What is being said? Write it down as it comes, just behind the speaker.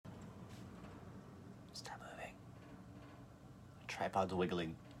Tripod's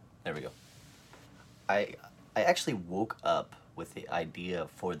wiggling. There we go. I I actually woke up with the idea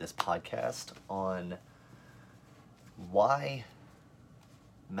for this podcast on why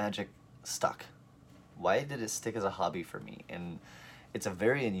magic stuck. Why did it stick as a hobby for me? And it's a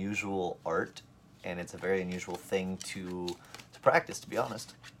very unusual art, and it's a very unusual thing to practice, to be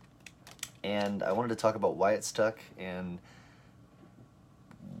honest. And I wanted to talk about why it stuck and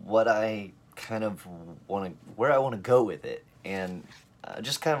what I kind of want to, where I want to go with it, and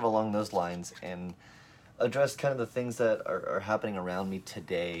just kind of along those lines, and address kind of the things that are happening around me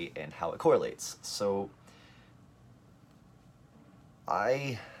today and how it correlates. So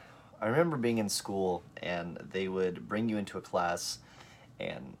I I remember being in school, and they would bring you into a class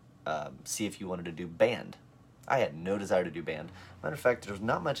and see if you wanted to do band. I had no desire to do band. Matter of fact, there was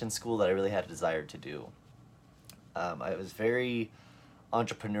not much in school that I really had a desire to do. I was very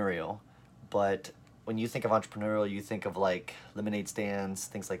entrepreneurial, but when you think of entrepreneurial, you think of like lemonade stands,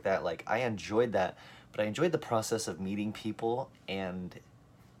 things like that. Like, I enjoyed that, but I enjoyed the process of meeting people and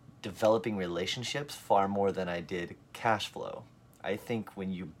developing relationships far more than I did cash flow. I think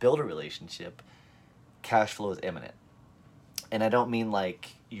when you build a relationship, cash flow is imminent. And I don't mean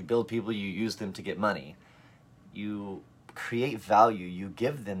like you build people, you use them to get money. You create value, you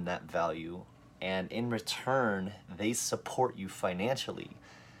give them that value, and in return, they support you financially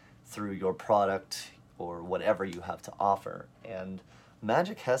through your product or whatever you have to offer. And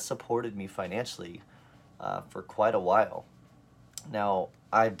Magic has supported me financially for quite a while. Now,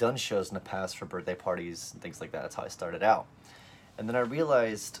 I've done shows in the past for birthday parties and things like that. That's how I started out. And then I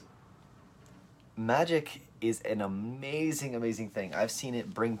realized Magic is an amazing, amazing thing. I've seen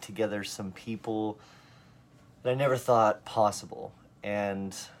it bring together some people that I never thought possible.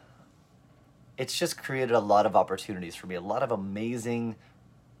 And it's just created a lot of opportunities for me, a lot of amazing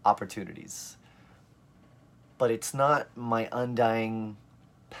opportunities. But it's not my undying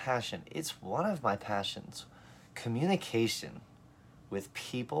passion. It's one of my passions. Communication with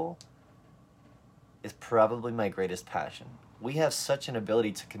people is probably my greatest passion. We have such an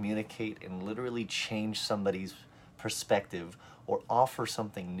ability to communicate and literally change somebody's perspective or offer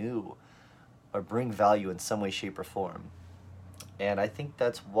something new or bring value in some way, shape, or form. And I think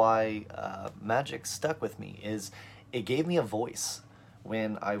that's why Magic stuck with me, is it gave me a voice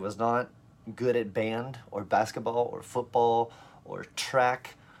when I was not good at band or basketball or football or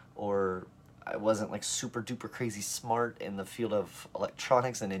track, or I wasn't like super duper crazy smart in the field of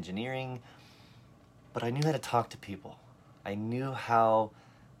electronics and engineering, but I knew how to talk to people. I knew how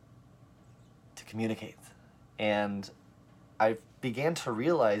to communicate. And I began to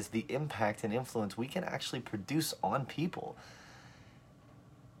realize the impact and influence we can actually produce on people.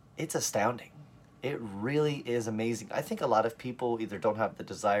 It's astounding. It really is amazing. I think a lot of people either don't have the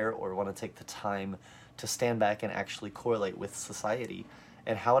desire or want to take the time to stand back and actually correlate with society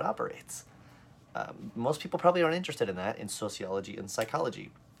and how it operates. Most people probably aren't interested in that, in sociology and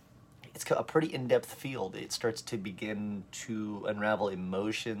psychology. It's a pretty in-depth field. It starts to begin to unravel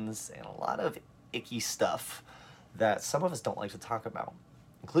emotions and a lot of icky stuff that some of us don't like to talk about,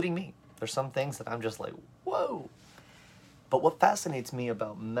 including me. There's some things that I'm just like, whoa. But what fascinates me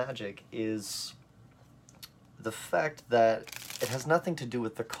about Magic is the fact that it has nothing to do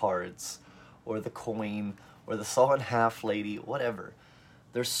with the cards or the coin or the saw in half lady, whatever.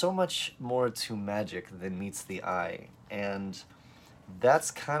 There's so much more to Magic than meets the eye, and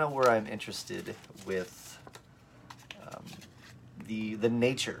that's kind of where I'm interested with the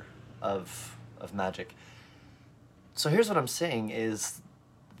nature of Magic. So here's what I'm saying is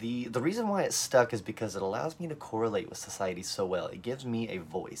the reason why it stuck is because it allows me to correlate with society so well. It gives me a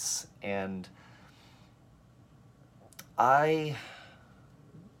voice, and I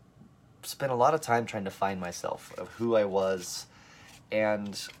spent a lot of time trying to find myself, of who I was,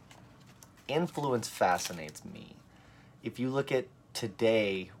 and influence fascinates me. If you look at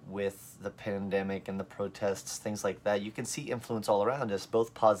today with the pandemic and the protests, things like that, you can see influence all around us,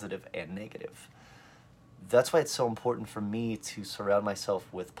 both positive and negative. That's why it's so important for me to surround myself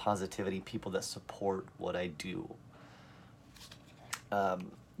with positivity, people that support what I do.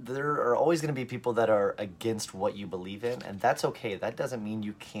 There are always going to be people that are against what you believe in, and that's okay. That doesn't mean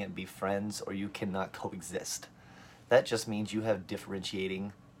you can't be friends or you cannot coexist. That just means you have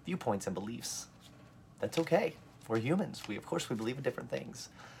differentiating viewpoints and beliefs. That's okay. We're humans. Of course, we believe in different things.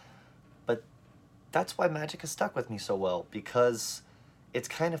 But that's why Magic has stuck with me so well, because it's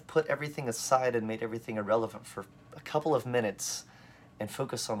kind of put everything aside and made everything irrelevant for a couple of minutes and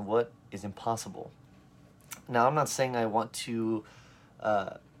focus on what is impossible. Now, I'm not saying I want to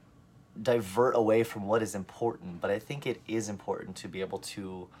divert away from what is important, but I think it is important to be able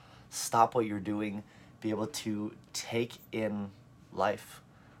to stop what you're doing, be able to take in life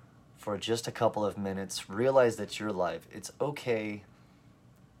for just a couple of minutes, realize that you're alive, it's okay,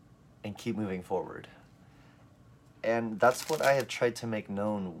 and keep moving forward. And that's what I have tried to make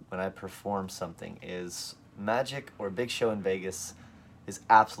known when I perform something is magic or a big show in Vegas is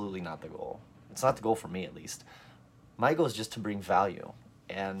absolutely not the goal. It's not the goal for me, at least. My goal is just to bring value.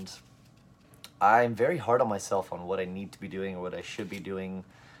 And I'm very hard on myself on what I need to be doing or what I should be doing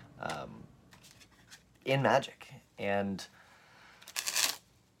um, in magic. And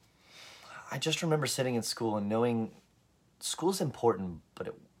I just remember sitting in school and knowing school's important, but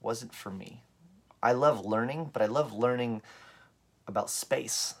it wasn't for me. I love learning, but I love learning about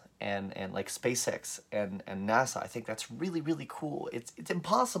space and like SpaceX and NASA. I think that's really, really cool. It's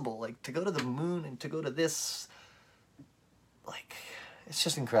impossible, like to go to the moon and to go to this, like, it's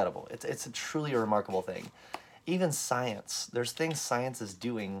just incredible. It's a truly a remarkable thing. Even science, there's things science is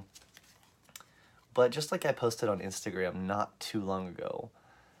doing, but just like I posted on Instagram not too long ago,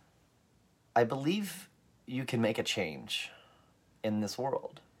 I believe you can make a change in this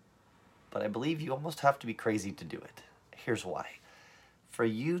world. But I believe you almost have to be crazy to do it. Here's why. For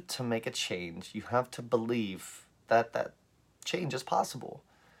you to make a change, you have to believe that that change is possible.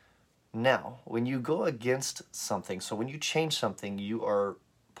 Now, when you go against something, so when you change something, you are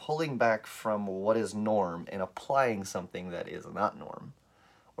pulling back from what is norm and applying something that is not norm,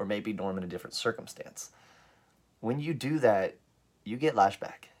 or maybe norm in a different circumstance. When you do that, you get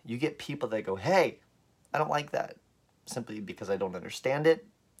lashback. You get people that go, hey, I don't like that, simply because I don't understand it,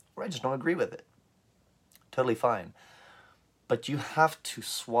 or I just don't agree with it. Totally fine. But you have to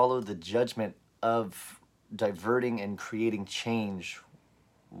swallow the judgment of diverting and creating change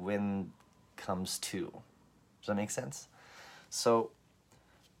when comes to. Does that make sense? So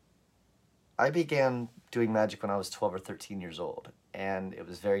I began doing magic when I was 12 or 13 years old, and it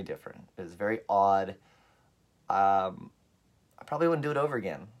was very different. It was very odd. I probably wouldn't do it over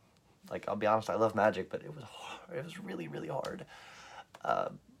again. Like, I'll be honest, I love magic, but it was really, really hard.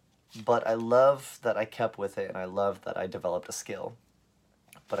 But I love that I kept with it, and I love that I developed a skill.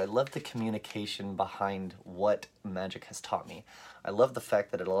 But I love the communication behind what magic has taught me. I love the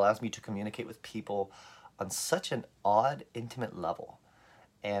fact that it allows me to communicate with people on such an odd, intimate level.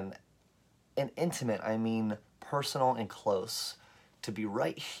 And in intimate, I mean personal and close. To be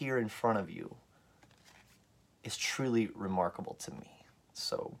right here in front of you is truly remarkable to me.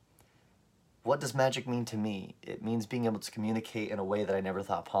 So, what does magic mean to me? It means being able to communicate in a way that I never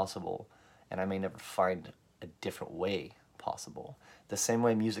thought possible, and I may never find a different way possible. The same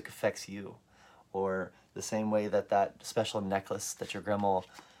way music affects you, or the same way that that special necklace that your grandma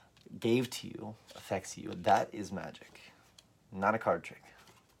gave to you affects you. That is magic, not a card trick.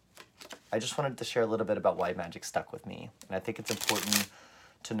 I just wanted to share a little bit about why magic stuck with me, and I think it's important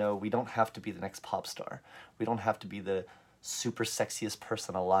to know we don't have to be the next pop star. We don't have to be the super sexiest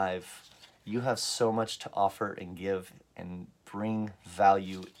person alive. You have so much to offer and give and bring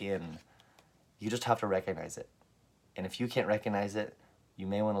value in. You just have to recognize it. And if you can't recognize it, you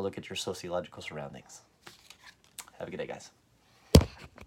may want to look at your sociological surroundings. Have a good day, guys.